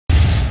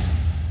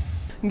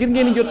ngir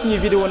ngeen di jot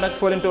suñuy vidéo nag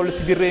foo leen toll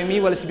si biir réew mi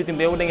wala si bitim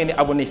réew da ngeen di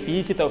abonné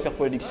fii si TAWFEKH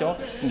Production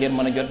ngeen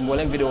mën a jot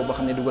mbooleem vidéo boo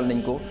xam ne dugal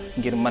nañ ko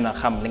ngir mën a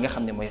xam li nga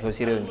xam ne mooy xew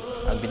si réew mi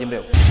ak bitim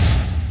réew.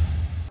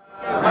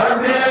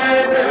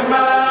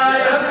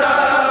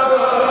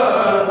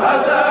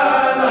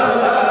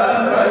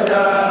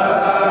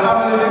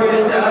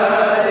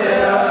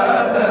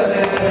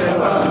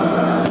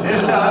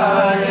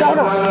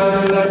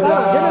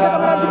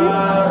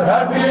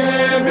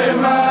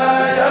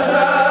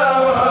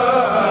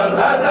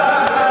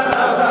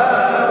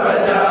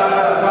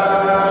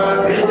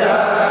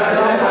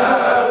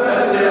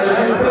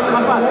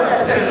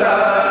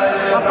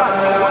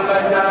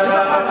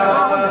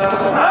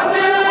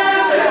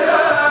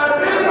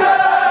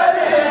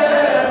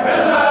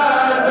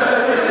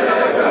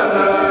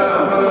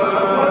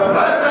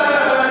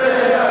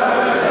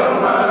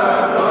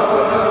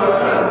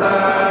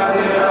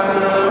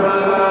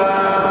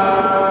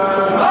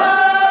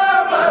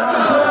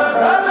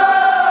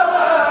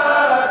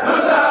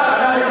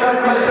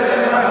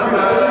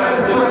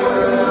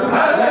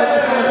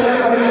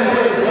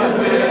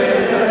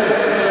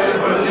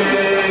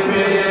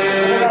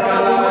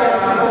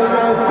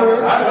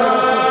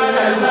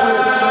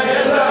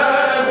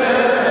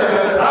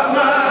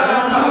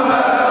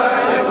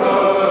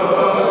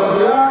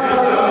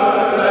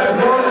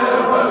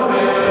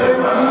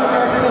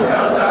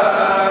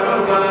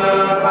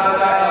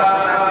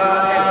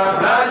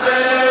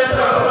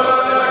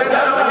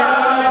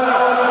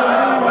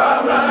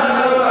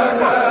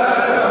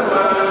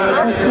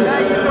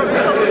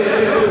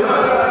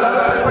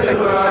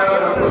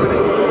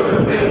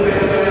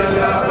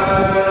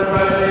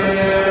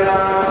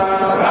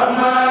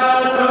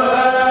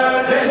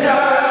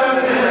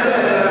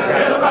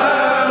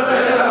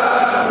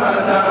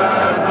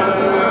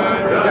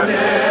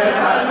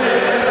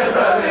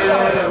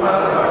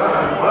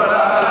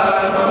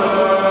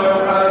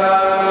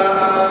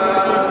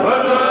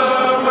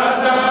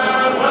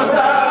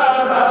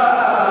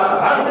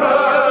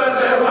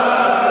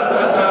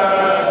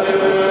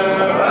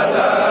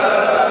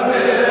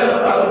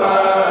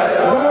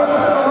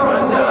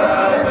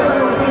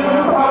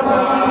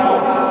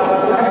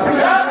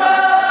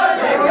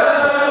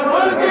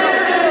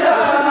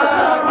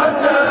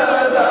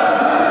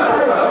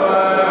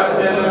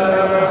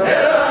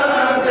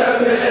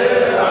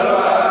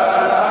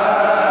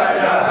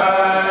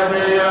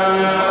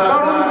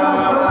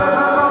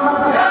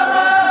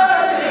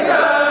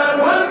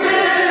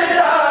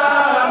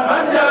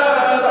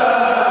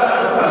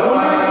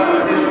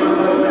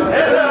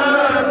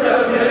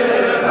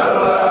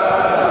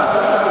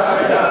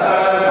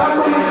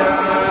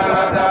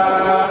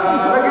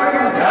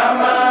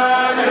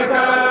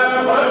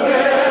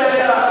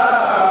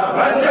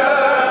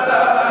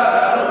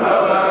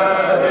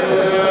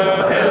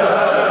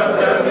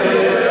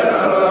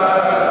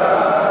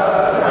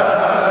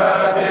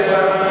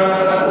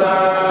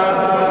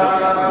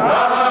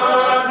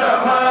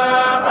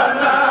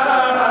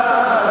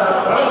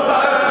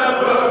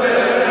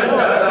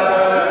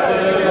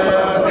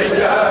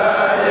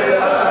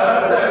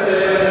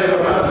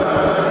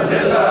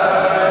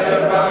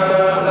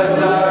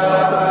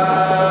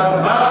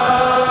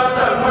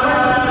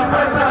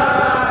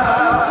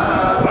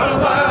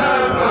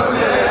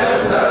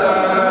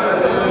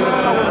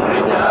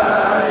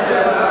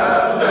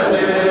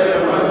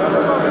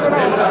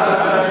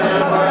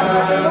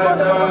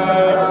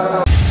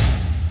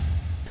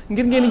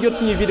 ngir ngeen di jot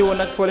suñuy vidéo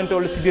nag foo leen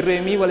toll si biir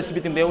réew mi wala si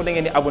bitim réew da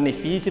ngeen di abonné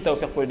fii si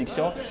TAWFEKH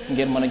Production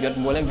ngeen mën a jot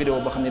mbooleem vidéo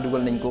boo xam ne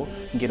dugal nañ ko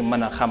ngir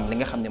mën a xam li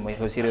nga xam ne mooy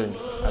xew si réew mi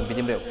ak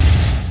bitim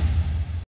réew.